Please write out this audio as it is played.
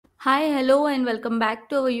Hi, hello, and welcome back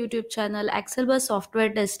to our YouTube channel AxelBuzz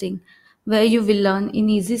Software Testing, where you will learn in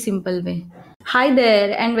easy, simple way. Hi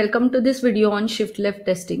there, and welcome to this video on ShiftLeft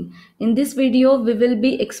Testing. In this video, we will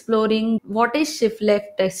be exploring what is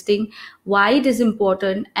ShiftLeft Testing, why it is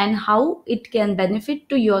important, and how it can benefit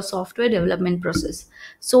to your software development process.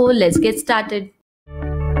 So let's get started.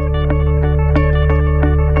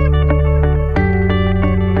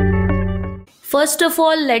 First of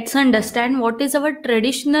all, let's understand what is our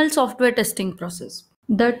traditional software testing process.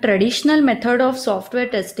 The traditional method of software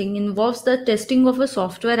testing involves the testing of a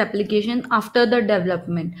software application after the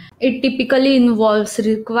development. It typically involves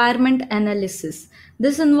requirement analysis.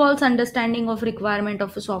 This involves understanding of requirement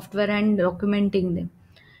of a software and documenting them.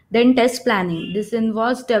 Then test planning. This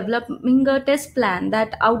involves developing a test plan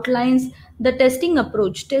that outlines the testing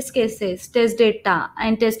approach, test cases, test data,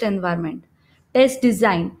 and test environment. Test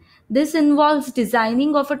design. This involves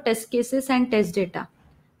designing of a test cases and test data.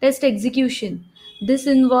 Test execution. This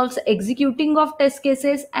involves executing of test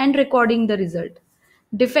cases and recording the result.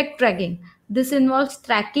 Defect tracking. This involves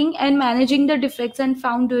tracking and managing the defects and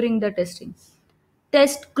found during the testing.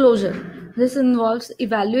 Test closure. This involves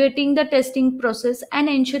evaluating the testing process and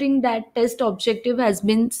ensuring that test objective has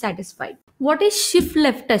been satisfied. What is shift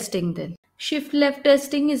left testing then? Shift left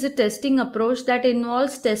testing is a testing approach that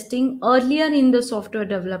involves testing earlier in the software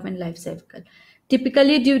development lifecycle,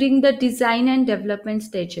 typically during the design and development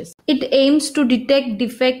stages. It aims to detect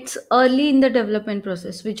defects early in the development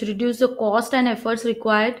process, which reduce the cost and efforts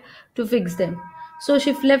required to fix them. So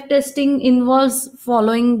shift left testing involves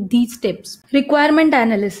following these steps. Requirement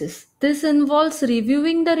analysis. This involves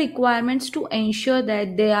reviewing the requirements to ensure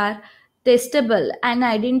that they are testable and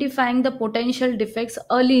identifying the potential defects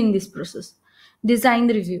early in this process. Design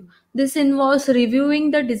review. This involves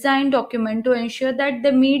reviewing the design document to ensure that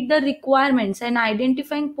they meet the requirements and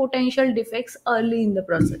identifying potential defects early in the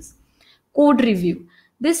process. Code review.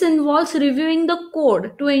 This involves reviewing the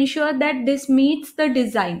code to ensure that this meets the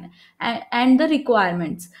design and the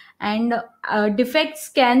requirements, and defects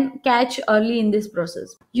can catch early in this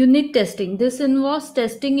process. Unit testing. This involves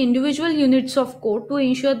testing individual units of code to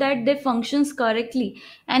ensure that they functions correctly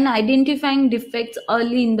and identifying defects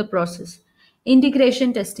early in the process.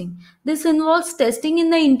 Integration testing. This involves testing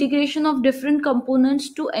in the integration of different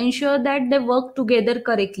components to ensure that they work together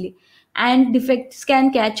correctly and defects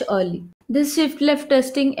can catch early. This shift left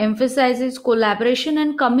testing emphasizes collaboration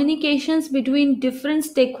and communications between different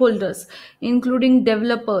stakeholders, including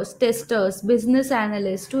developers, testers, business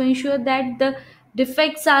analysts, to ensure that the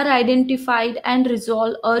defects are identified and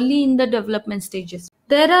resolved early in the development stages.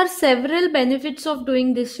 There are several benefits of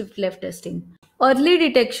doing this shift left testing. Early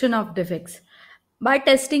detection of defects. By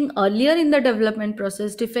testing earlier in the development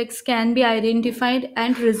process, defects can be identified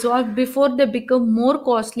and resolved before they become more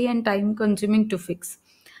costly and time consuming to fix.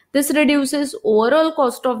 This reduces overall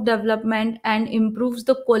cost of development and improves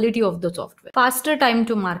the quality of the software. Faster time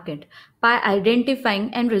to market. By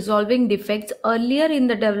identifying and resolving defects earlier in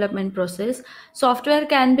the development process, software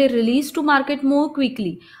can be released to market more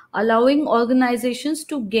quickly, allowing organizations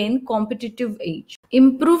to gain competitive edge.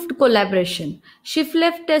 Improved collaboration. Shift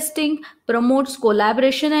left testing promotes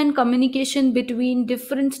collaboration and communication between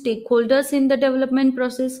different stakeholders in the development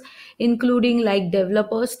process, including like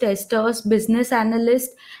developers, testers, business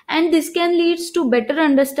analysts, and this can lead to better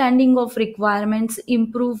understanding of requirements,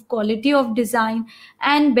 improve quality of design,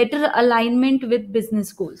 and better alignment with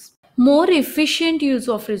business goals. More efficient use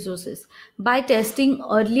of resources. By testing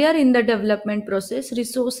earlier in the development process,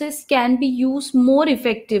 resources can be used more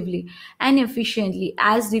effectively and efficiently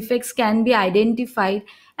as defects can be identified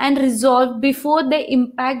and resolved before they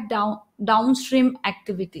impact downstream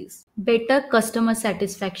activities. Better customer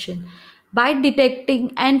satisfaction. By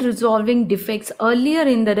detecting and resolving defects earlier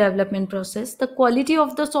in the development process, the quality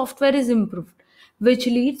of the software is improved, which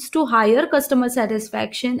leads to higher customer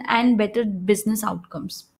satisfaction and better business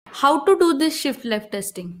outcomes. How to do this shift left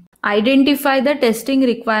testing? Identify the testing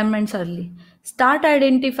requirements early. Start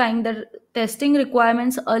identifying the testing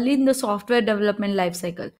requirements early in the software development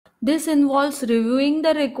lifecycle. This involves reviewing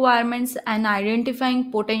the requirements and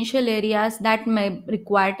identifying potential areas that may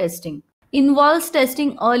require testing. Involves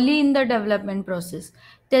testing early in the development process.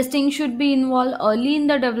 Testing should be involved early in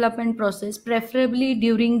the development process, preferably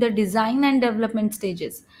during the design and development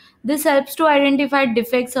stages. This helps to identify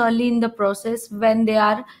defects early in the process when they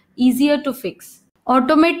are easier to fix.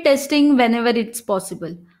 Automate testing whenever it's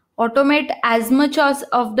possible. Automate as much as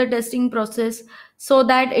of the testing process so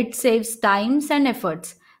that it saves times and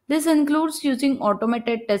efforts. This includes using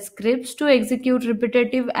automated test scripts to execute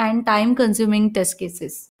repetitive and time consuming test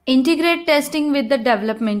cases. Integrate testing with the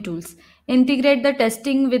development tools. Integrate the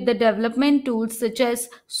testing with the development tools such as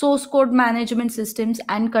source code management systems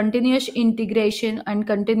and continuous integration and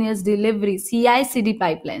continuous delivery CI/CD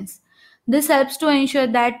pipelines. This helps to ensure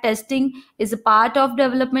that testing is a part of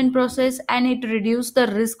development process and it reduces the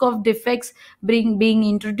risk of defects being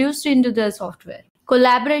introduced into the software.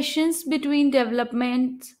 Collaborations between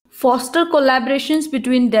developments foster collaborations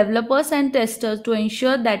between developers and testers to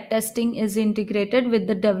ensure that testing is integrated with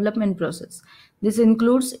the development process. This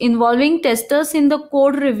includes involving testers in the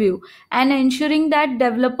code review and ensuring that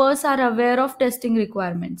developers are aware of testing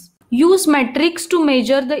requirements. Use metrics to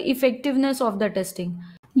measure the effectiveness of the testing.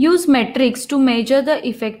 Use metrics to measure the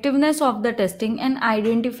effectiveness of the testing and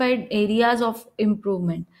identify areas of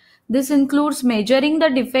improvement. This includes measuring the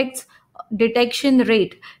defects detection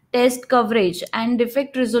rate, test coverage, and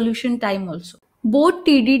defect resolution time also. Both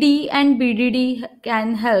TDD and BDD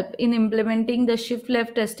can help in implementing the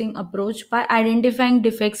shift-left testing approach by identifying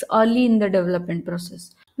defects early in the development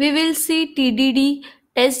process. We will see TDD,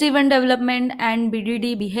 test-driven development, and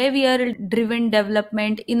BDD, behavior-driven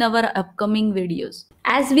development, in our upcoming videos.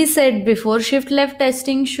 As we said before, shift-left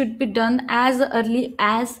testing should be done as early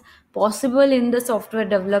as possible in the software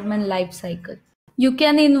development lifecycle. You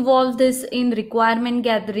can involve this in requirement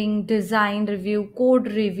gathering, design review,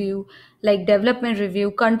 code review, like development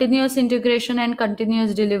review, continuous integration, and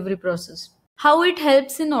continuous delivery process. How it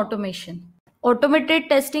helps in automation. Automated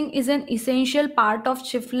testing is an essential part of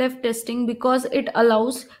shift-left testing because it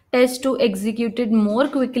allows tests to execute it more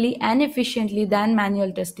quickly and efficiently than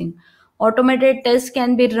manual testing. Automated tests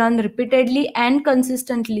can be run repeatedly and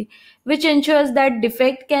consistently, which ensures that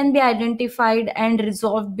defect can be identified and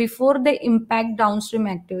resolved before they impact downstream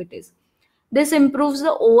activities. This improves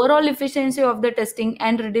the overall efficiency of the testing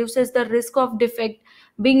and reduces the risk of defect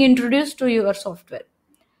being introduced to your software.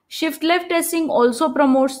 Shift-left testing also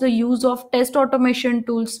promotes the use of test automation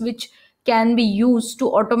tools which can be used to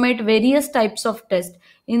automate various types of tests,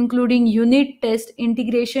 including unit test,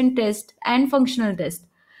 integration test, and functional test.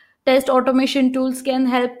 Test automation tools can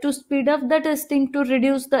help to speed up the testing to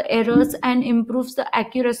reduce the errors and improves the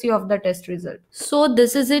accuracy of the test result. So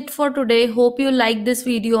this is it for today. Hope you like this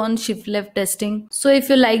video on shift left testing. So if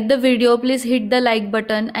you like the video, please hit the like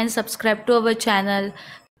button and subscribe to our channel.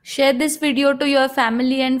 Share this video to your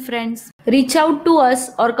family and friends. Reach out to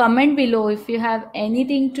us or comment below if you have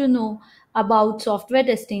anything to know about software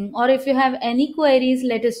testing, or if you have any queries,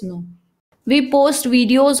 let us know. We post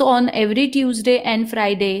videos on every Tuesday and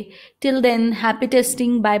Friday. Till then, happy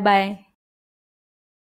testing. Bye bye.